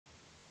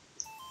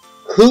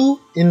Who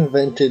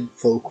invented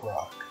folk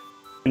rock?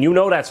 You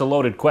know that's a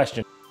loaded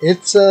question.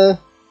 It's a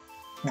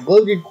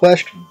loaded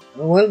question,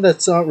 and one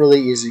that's not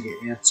really easy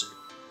to answer.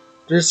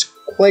 There's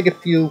quite a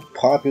few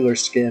popular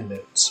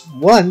standouts.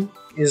 One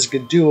is the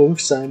duo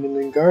Simon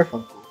and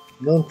Garfunkel,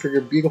 known for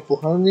their beautiful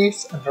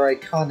harmonies and their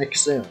iconic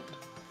sound.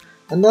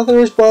 Another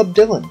is Bob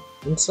Dylan,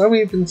 and some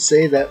even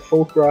say that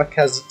folk rock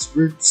has its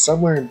roots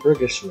somewhere in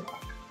British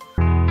rock.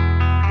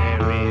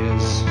 There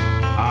is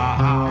a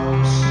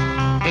house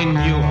in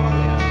New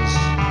Orleans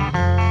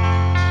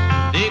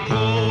they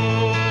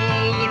call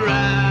the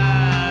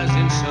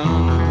rising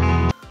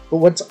sun. But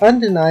what's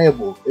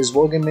undeniable is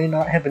while they may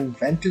not have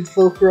invented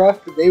folk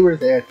rock, they were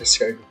there at the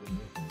start of the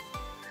movement.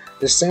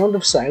 The Sound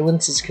of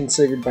Silence is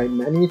considered by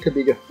many to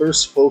be the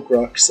first folk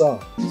rock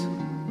song.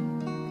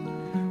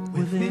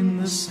 Within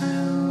the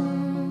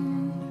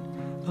sound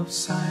of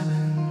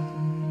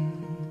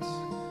silence,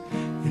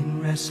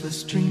 in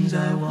restless dreams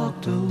I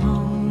walked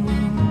alone,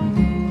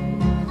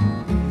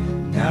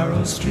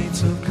 narrow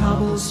streets of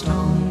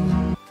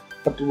cobblestone.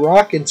 But the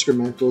rock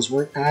instrumentals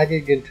weren't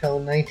added until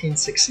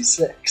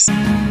 1966.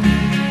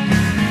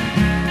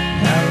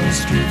 Narrow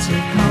streets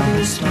of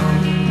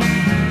cobblestone,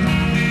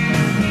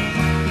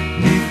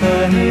 neath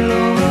the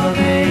halo of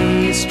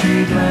a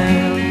street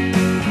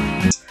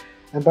lamp.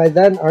 And by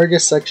then,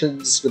 artists such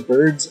as the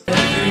Byrds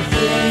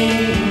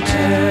Everything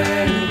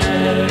turn,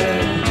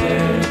 turn,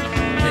 turn.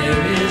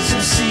 There is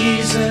a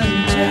season,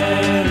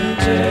 turn,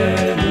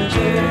 turn,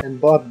 turn.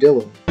 and Bob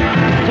Dylan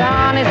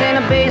Johnny's in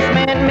the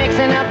basement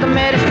mixing up the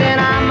medicine.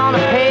 I'm on the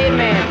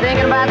pavement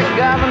thinking about the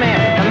government.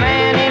 A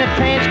man in a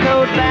trench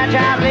coat, bad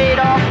job laid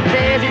off,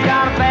 says he's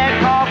got a bad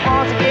cough,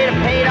 wants to get it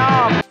paid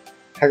off.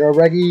 had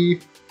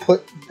already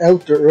put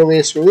out their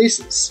earliest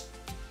releases.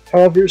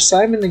 However,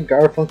 Simon and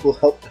Garfunkel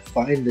helped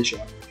define the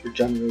genre for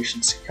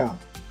generations to come,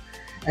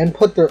 and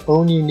put their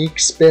own unique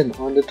spin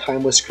on the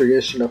timeless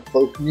creation of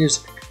folk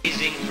music.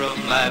 Gazing from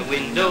my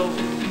window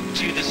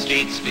to the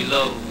streets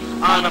below,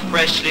 on a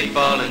freshly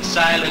fallen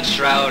silent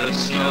shroud of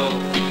snow.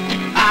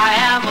 I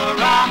am a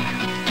rock,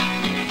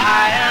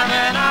 I am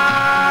an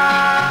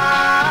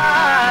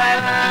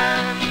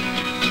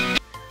island.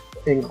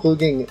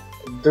 Including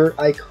their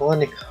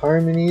iconic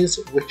harmonies,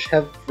 which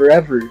have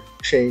forever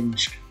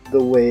changed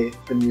the way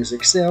the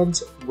music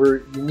sounds,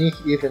 were unique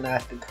even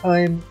at the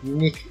time,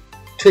 unique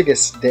to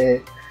this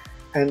day,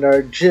 and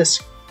are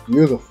just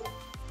beautiful.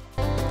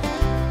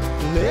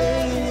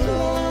 Laying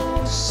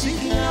low,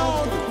 seeking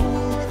out the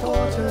cool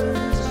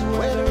quarters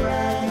where the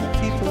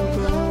ragged people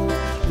go,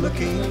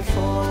 looking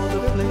for the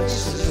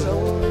places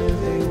only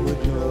they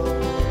would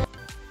know.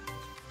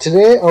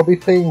 Today I'll be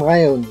playing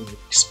my own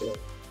unique spin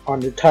on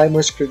the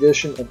timeless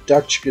tradition of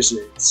Dutch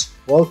desserts.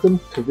 Welcome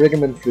to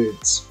Rhythm and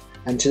Foods,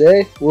 and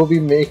today we'll be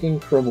making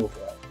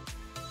Kruimelvlaai.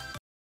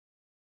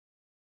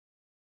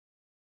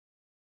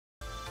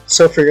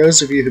 So for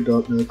those of you who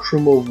don't know,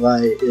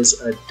 Kruimelvlaai is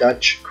a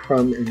Dutch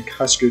crumb and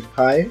custard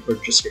pie, or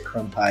just a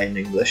crumb pie in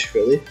English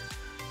really.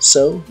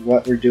 So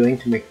what we're doing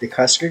to make the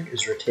custard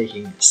is we're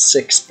taking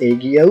 6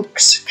 egg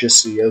yolks,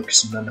 just the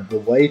yolks, none of the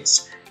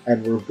whites,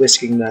 and we're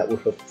whisking that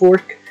with a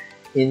fork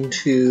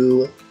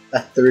into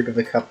 1/3 of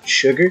a cup of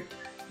sugar.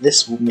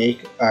 This will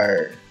make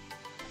our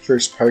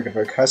first part of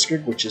our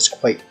custard, which is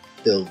quite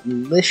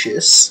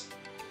delicious.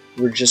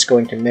 We're just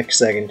going to mix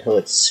that until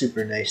it's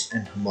super nice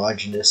and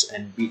homogeneous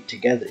and beat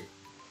together.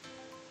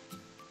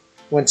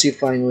 Once you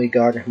finally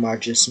got a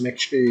homogeneous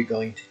mixture, you're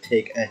going to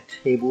take a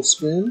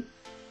tablespoon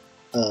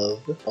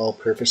of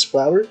all-purpose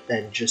flour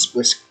and just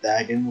whisk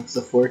that in with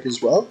the fork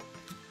as well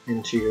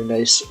into your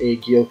nice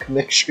egg yolk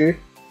mixture.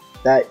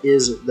 That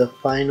is the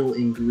final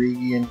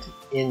ingredient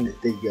in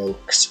the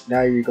yolks.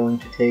 Now you're going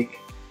to take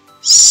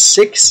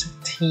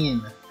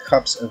 16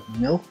 cups of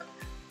milk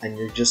and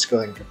you're just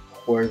going to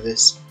pour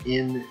this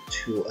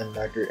into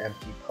another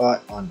empty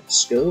pot on the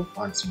stove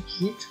on some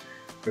heat.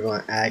 We're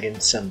going to add in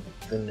some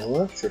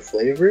vanilla for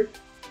flavor,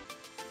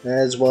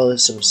 as well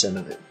as some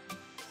cinnamon.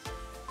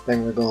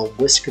 Then we're going to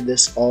whisk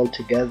this all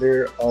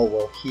together, all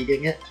while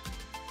heating it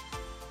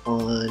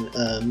on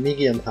a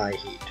medium-high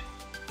heat.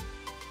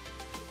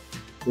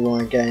 We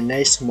want to get a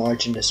nice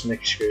homogeneous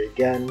mixture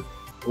again.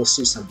 We'll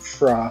see some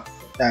froth,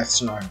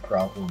 that's not a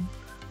problem,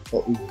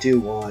 but we do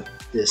want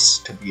this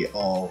to be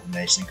all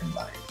nice and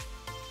combined.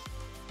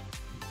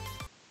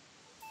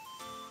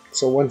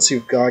 So once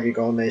you've got it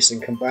all nice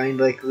and combined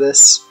like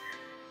this,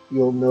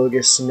 you'll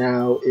notice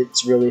now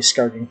it's really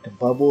starting to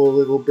bubble a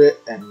little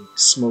bit and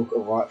smoke a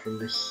lot from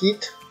the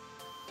heat.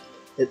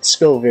 It's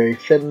still very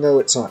thin though,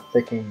 it's not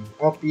thickening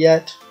up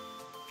yet.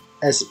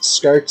 As it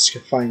starts to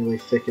finally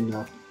thicken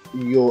up,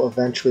 you'll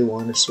eventually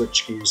want to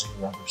switch to using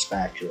a rubber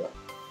spatula.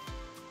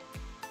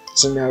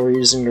 So now we're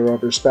using the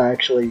rubber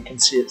spatula, you can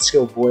see it's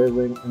still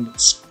boiling and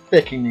it's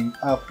thickening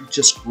up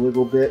just a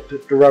little bit,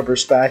 but the rubber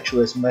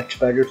spatula is much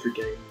better for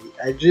getting the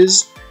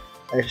edges,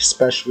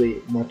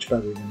 especially much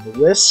better than the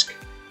whisk.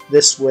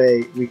 This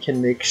way we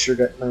can make sure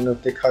that none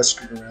of the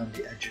custard around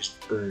the edges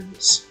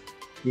burns.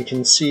 You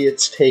can see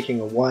it's taking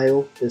a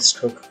while. This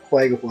took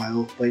quite a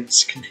while, but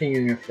it's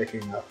continuing to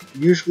thicken up.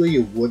 Usually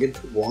you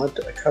wouldn't want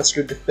a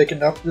custard to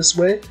thicken up this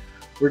way.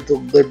 We're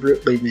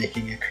deliberately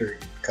making a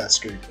curd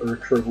custard, or a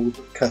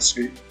curdled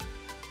custard.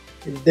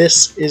 And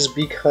this is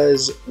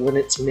because when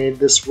it's made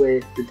this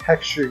way, the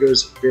texture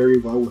goes very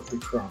well with the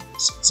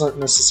crumbs. It's not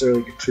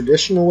necessarily a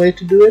traditional way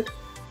to do it,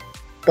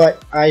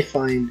 but I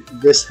find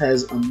this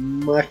has a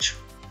much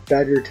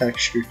better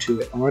texture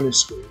to it,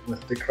 honestly,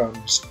 with the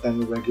crumbs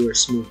than a regular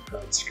smooth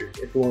custard.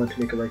 If you wanted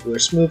to make a regular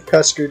smooth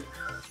custard,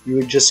 you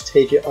would just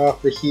take it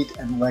off the heat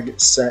and let it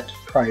set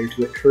prior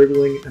to it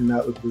curdling, and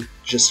that would work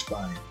just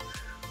fine.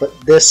 But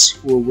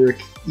this will work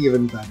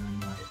even better in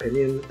my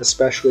opinion,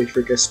 especially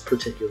for this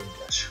particular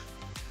dish.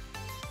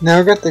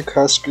 Now that the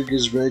custard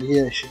is ready,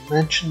 I should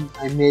mention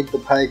I made the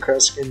pie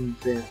crust in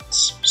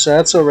advance, so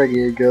that's all ready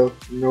to go,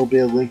 and there will be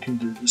a link in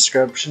the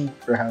description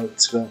for how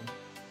it's done.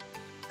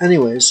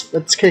 Anyways,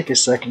 let's take a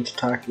second to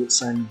talk about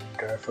Simon and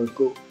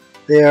Garfunkel.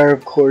 They are,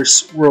 of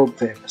course, world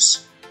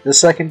famous. The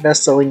second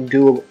best-selling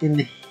duo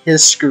in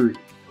history,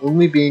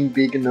 only being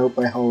beaten out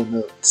by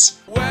Oats.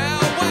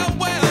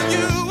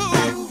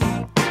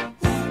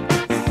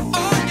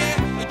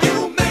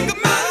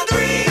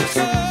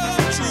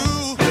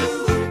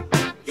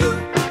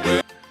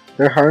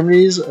 Their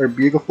harmonies are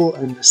beautiful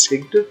and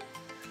distinctive.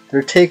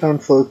 Their take on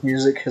folk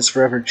music has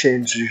forever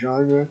changed the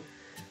genre,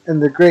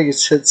 and their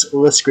greatest hits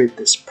illustrate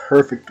this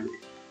perfectly.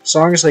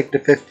 Songs like the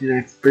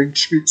 59th Bridge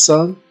Street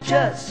song,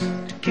 Just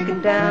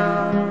kicking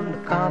down the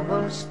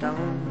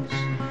cobblestones,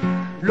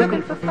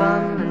 looking for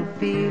fun and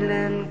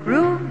feeling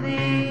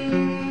groovy.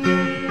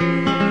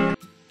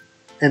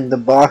 and The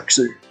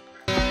Boxer.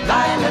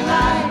 Lie, la,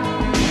 lie.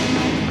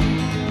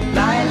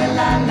 Lie, la,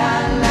 la, la,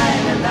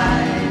 lie, la,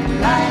 lie.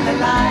 Lie, la,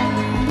 lie.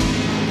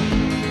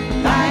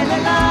 Lie, la,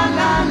 la,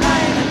 la,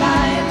 lie, la,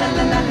 lie, la,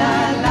 la, la, la,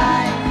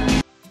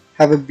 lie.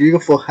 Have a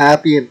beautiful,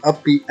 happy, and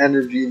upbeat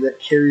energy that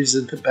carries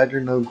into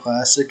better-known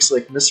classics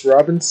like Miss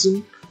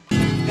Robinson,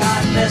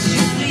 God bless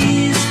you,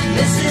 please,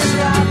 Mrs.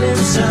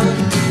 Robinson.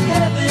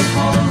 Heaven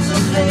holds a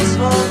place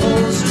for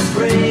those who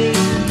pray.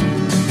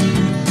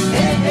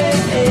 Hey, hey,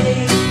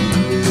 hey.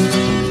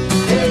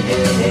 Hey,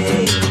 hey,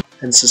 hey.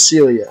 and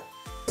Cecilia.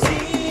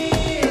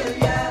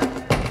 Celia,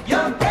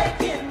 you're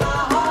breaking my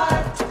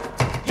heart.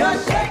 You're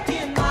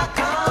shaking my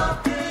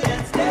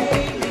confidence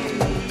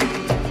daily.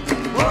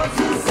 Oh,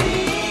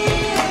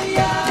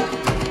 Cecilia,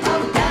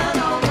 I'm down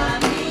on my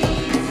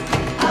knees.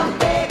 I'm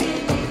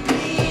begging you,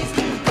 please,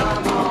 to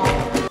come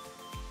home.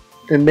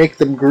 And make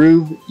them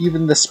groove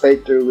even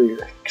despite their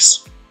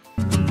lyrics.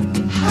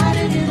 Hide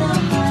it in a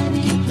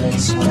hiding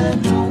place where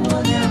no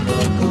one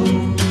ever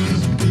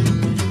goes.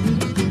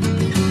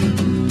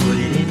 Put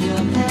it in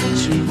your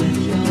pantry with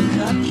your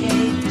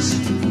cupcakes.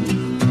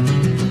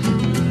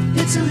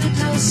 It's a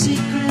little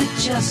secret,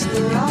 just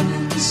the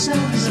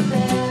Robinsons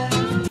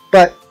affair.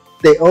 But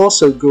they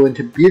also go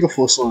into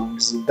beautiful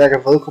songs that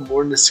evoke a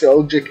more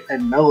nostalgic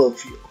and mellow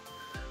feel,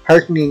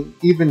 harkening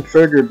even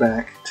further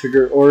back to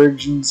their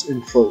origins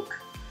in folk.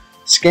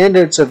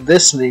 Standouts of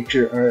this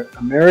nature are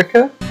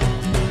America,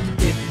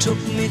 It took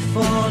me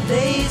 4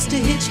 days to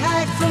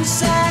hitchhike from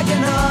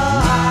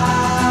Saginaw.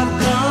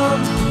 I've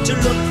come to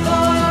look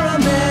for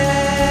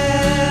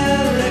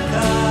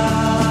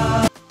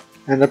America.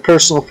 and a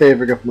personal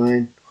favorite of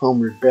mine,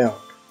 Homeward Bound.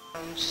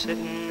 I'm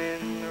sitting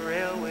in the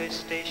railway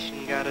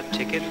station, got a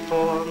ticket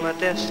for my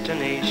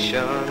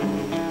destination.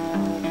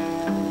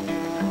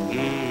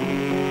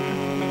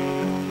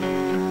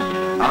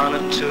 On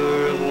a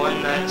tour of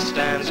one-night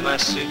stands, my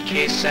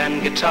suitcase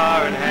and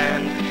guitar in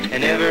hand,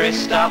 and every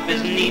stop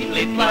is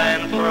neatly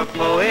planned for a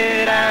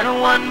poet and a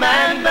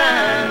one-man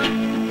band.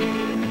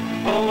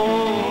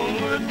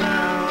 Homeward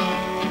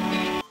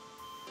bound.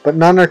 But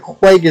none are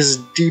quite as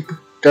deep,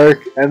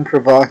 dark, and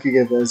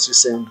provocative as The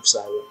Sound of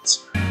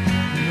Silence.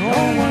 No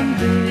one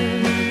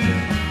dare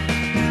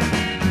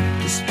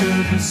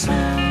disturb the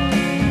sound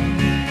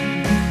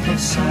of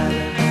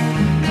silence.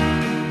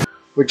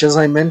 Which, as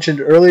I mentioned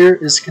earlier,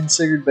 is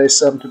considered by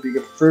some to be the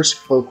first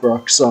folk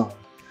rock song.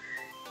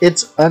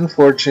 It's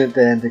unfortunate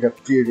they ended up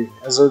feuding,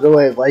 as although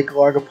I like a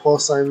lot of Paul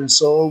Simon's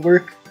solo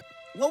work,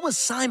 What was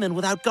Simon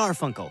without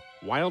Garfunkel?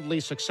 Wildly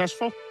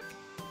successful?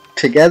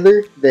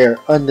 together they are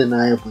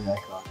undeniably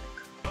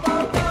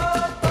iconic.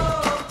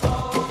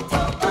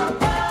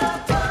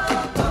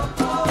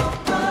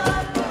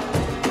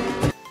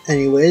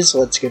 Anyways,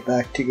 let's get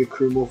back to the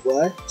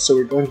Kruimelvlaai. So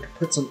we're going to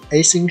put some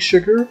icing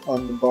sugar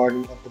on the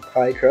bottom of the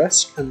pie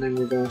crust, and then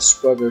we're going to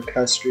spread our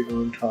custard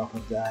on top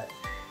of that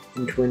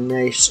into a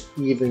nice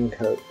even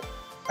coat.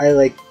 I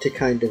like to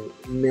kind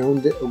of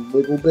mound it a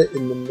little bit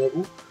in the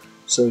middle,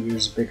 so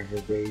there's a bit of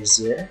a raise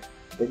there,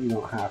 but you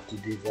don't have to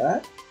do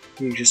that.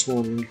 You just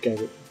want to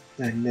get it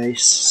a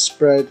nice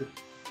spread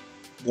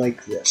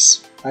like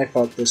this. I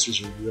thought this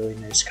was a really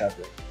nice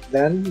covering.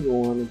 Then you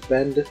want to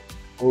bend it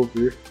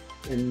over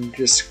and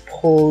just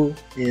pull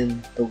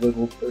in the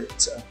little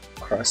bits of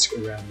crust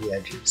around the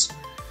edges.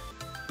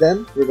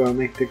 Then we're going to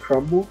make the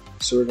crumble,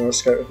 so we're going to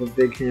start with a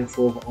big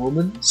handful of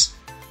almonds.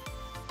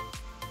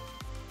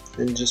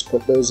 and just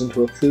put those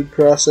into a food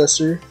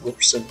processor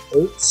with some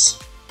oats.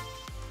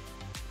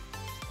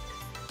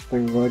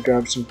 I'm going to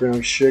grab some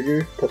brown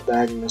sugar, put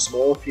that in as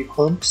well, a few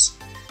clumps,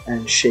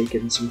 and shake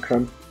in some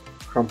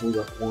crumbled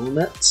up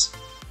walnuts.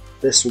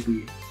 This will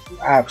be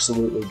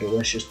absolutely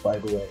delicious, by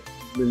the way.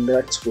 The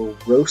nuts will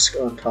roast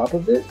on top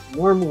of it.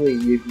 Normally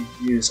you'd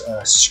use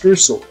a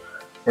streusel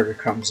for the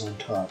crumbs on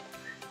top,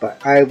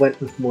 but I went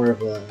with more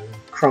of a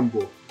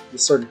crumble, the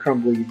sort of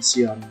crumble you'd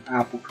see on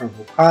apple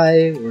crumble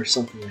pie or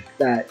something like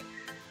that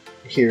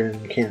here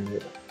in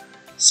Canada.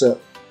 So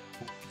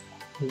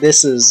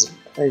this is,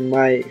 in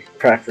my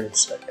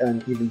preference,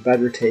 an even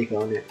better take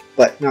on it,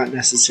 but not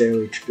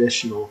necessarily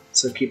traditional,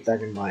 so keep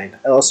that in mind.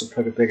 I also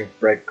put a bit of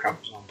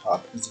breadcrumbs on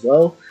top as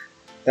well.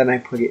 Then I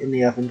put it in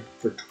the oven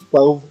for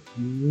 12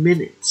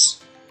 minutes.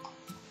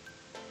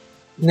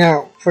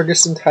 Now, for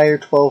this entire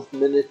 12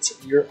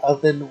 minutes, your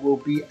oven will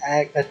be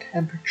at a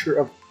temperature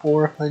of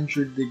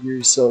 400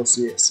 degrees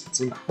Celsius.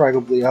 It's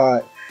incredibly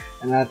hot,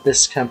 and at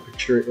this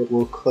temperature it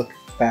will cook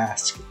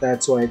fast.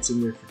 That's why it's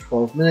in there for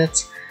 12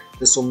 minutes.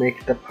 This will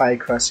make the pie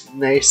crust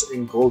nice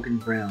and golden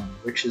brown,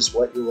 which is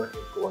what you're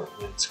looking for.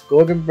 When it's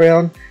golden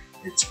brown,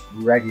 it's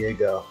ready to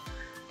go.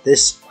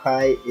 This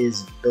pie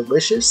is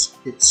delicious,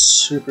 it's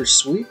super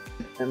sweet,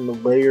 and the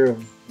layer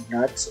of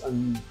nuts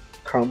and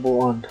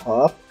crumble on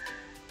top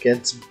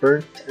gets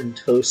burnt and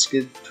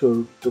toasted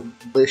to a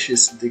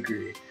delicious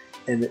degree,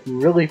 and it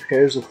really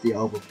pairs with the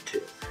album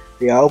too.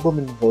 The album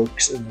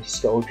invokes a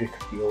nostalgic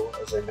feel,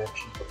 as I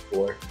mentioned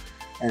before,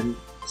 and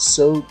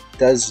so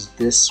does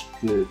this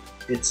food.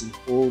 It's an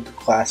old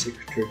classic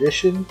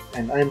tradition,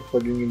 and I'm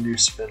putting a new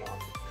spin on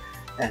it.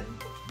 And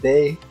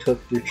they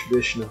took the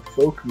tradition of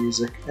folk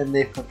music and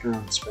they put their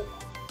own spin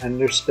on it. And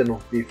their spin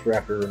will be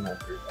forever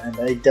remembered. And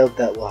I doubt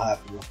that will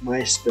happen with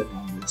my spin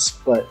on this,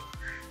 but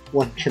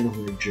one can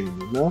only dream,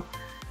 you know?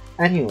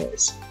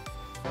 Anyways.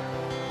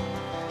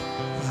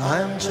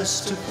 I'm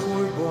just a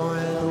poor boy,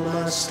 and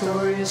my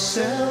story is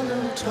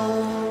seldom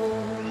told.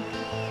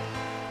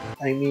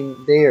 I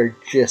mean, they are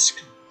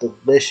just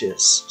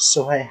delicious,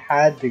 so I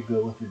had to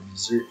go with a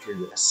dessert for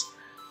this.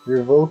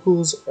 Their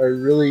vocals are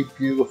really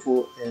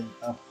beautiful in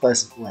a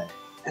pleasant way,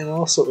 and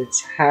also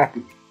it's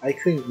happy. I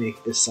couldn't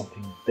make this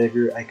something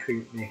bigger, I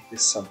couldn't make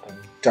this something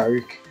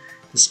dark.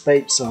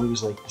 Despite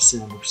songs like The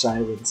Sound of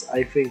Silence,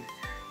 I think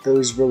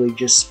those really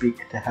just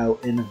speak to how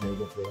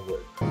innovative they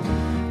were.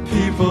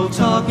 People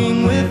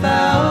talking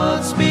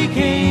without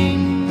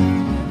speaking,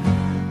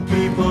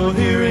 people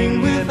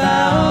hearing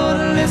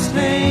without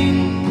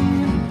listening,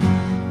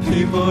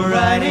 people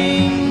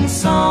writing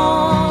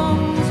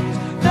songs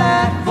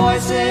that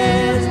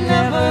voices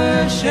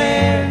never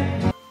share.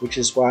 Which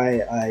is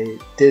why I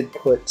did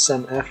put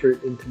some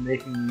effort into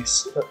making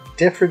this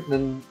different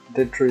than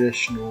the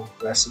traditional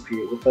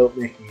recipe without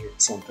making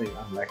it something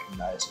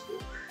unrecognizable.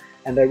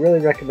 And I really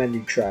recommend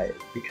you try it,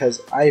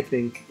 because I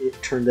think it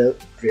turned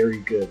out very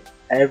good.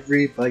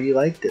 Everybody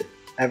liked it.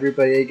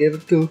 Everybody I gave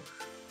it to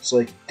was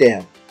like,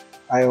 damn,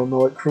 I don't know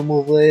what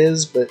Kruimelvlaai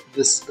is, but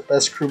this is the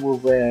best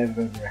Kruimelvlaai I've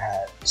ever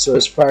had. So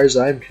as far as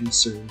I'm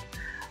concerned,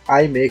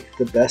 I make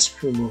the best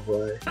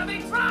Kruimelvlaai.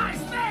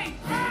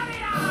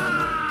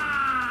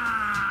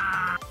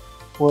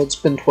 Well, it's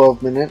been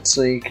 12 minutes,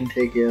 so you can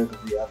take it out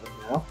of the oven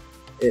now.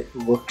 It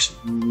looks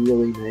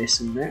really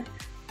nice in there.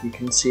 You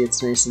can see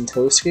it's nice and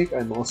toasted.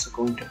 I'm also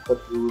going to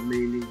put the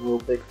remaining little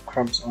bit of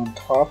crumbs on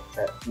top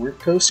that weren't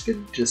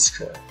toasted, just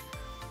to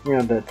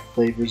round out the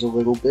flavors a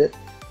little bit.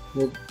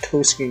 The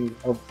toasting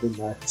of the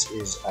nuts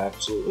is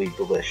absolutely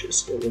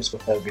delicious. It was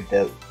without a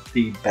doubt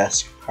the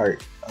best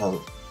part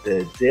of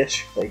the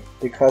dish. Like,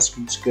 the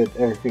custard's good,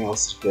 everything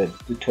else is good.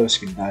 The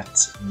toasted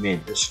nuts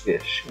made this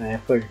dish. And I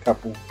put a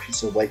couple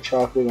pieces of white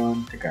chocolate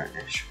on to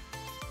garnish.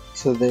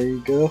 So there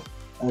you go,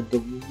 a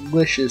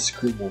delicious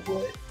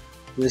Kruimelvlaai.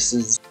 This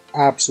is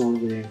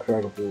absolutely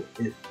incredible.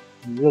 It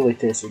really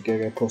tasted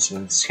good. I posted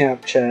on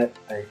Snapchat.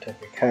 I took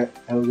a cut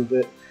out of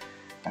it.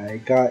 I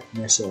got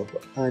myself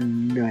a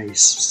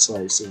nice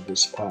slice of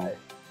this pie.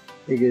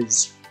 It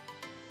is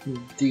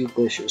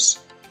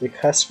delicious. The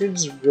custard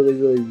is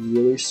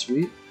really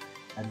sweet,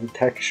 and the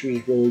texture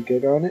is really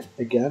good on it.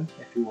 Again,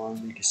 if you want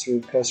to make a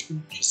smooth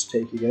custard, just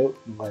take it out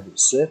and let it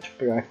sit.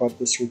 But I thought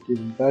this worked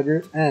even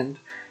better, and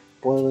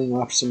boiling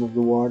off some of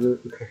the water,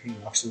 or cooking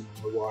off some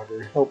of the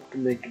water, helped to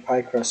make the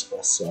pie crust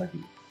less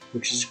soggy,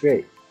 which is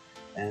great.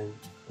 And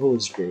it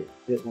was great.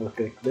 It looked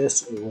like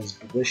this. It was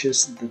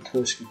delicious. The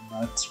toasted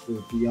nuts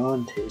were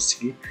beyond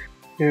tasty.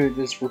 Here it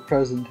is for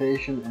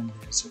presentation, and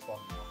there's a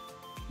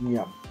thumbnail.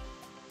 Yum.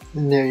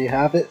 And there you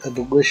have it, a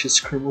delicious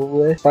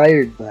Kruimelvlaai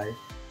inspired by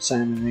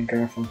Simon and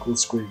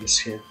Garfunkel's greatest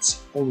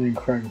hits. An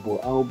incredible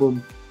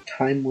album,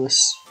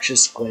 timeless,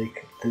 just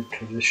like the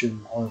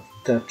tradition of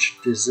Dutch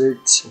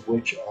desserts,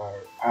 which are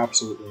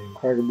absolutely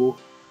incredible.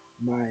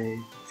 My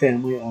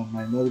family on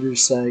my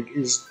mother's side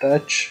is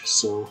Dutch,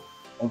 so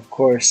of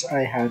course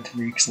I had to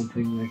make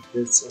something like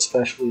this,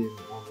 especially in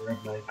honor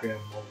of my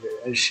grandmother,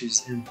 as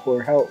she's in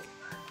poor health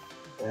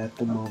at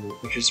the moment,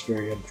 which is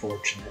very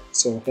unfortunate.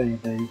 So if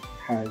anybody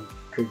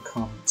could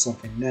comment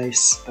something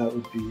nice, that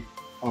would be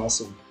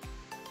awesome.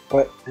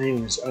 But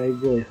anyways, I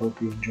really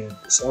hope you enjoyed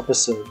this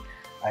episode.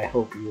 I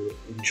hope you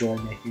enjoy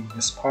making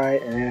this pie,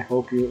 and I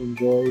hope you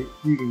enjoy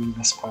eating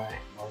this pie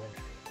more than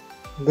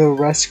anything. The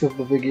rest of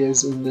the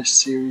videos in this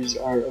series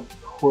are,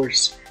 of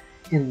course,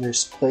 in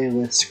this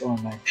playlist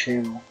on my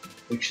channel,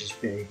 which is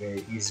very,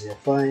 very easy to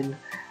find.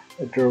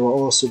 There will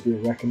also be a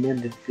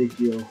recommended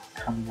video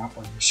coming up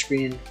on your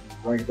screen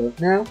right about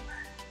now.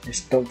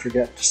 Just don't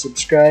forget to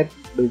subscribe,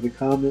 leave a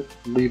comment,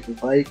 leave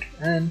a like,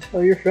 and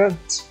tell your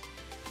friends.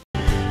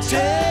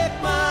 Take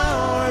my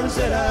arms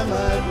that I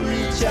might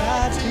reach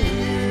out to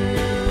you,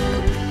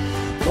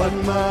 but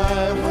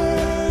my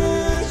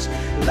words,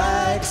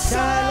 like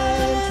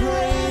silent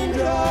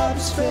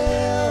raindrops,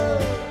 fell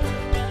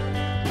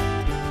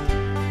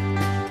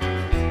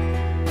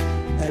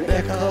and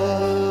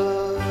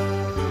echoed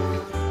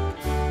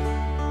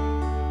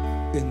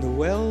in the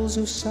wells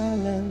of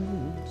silence.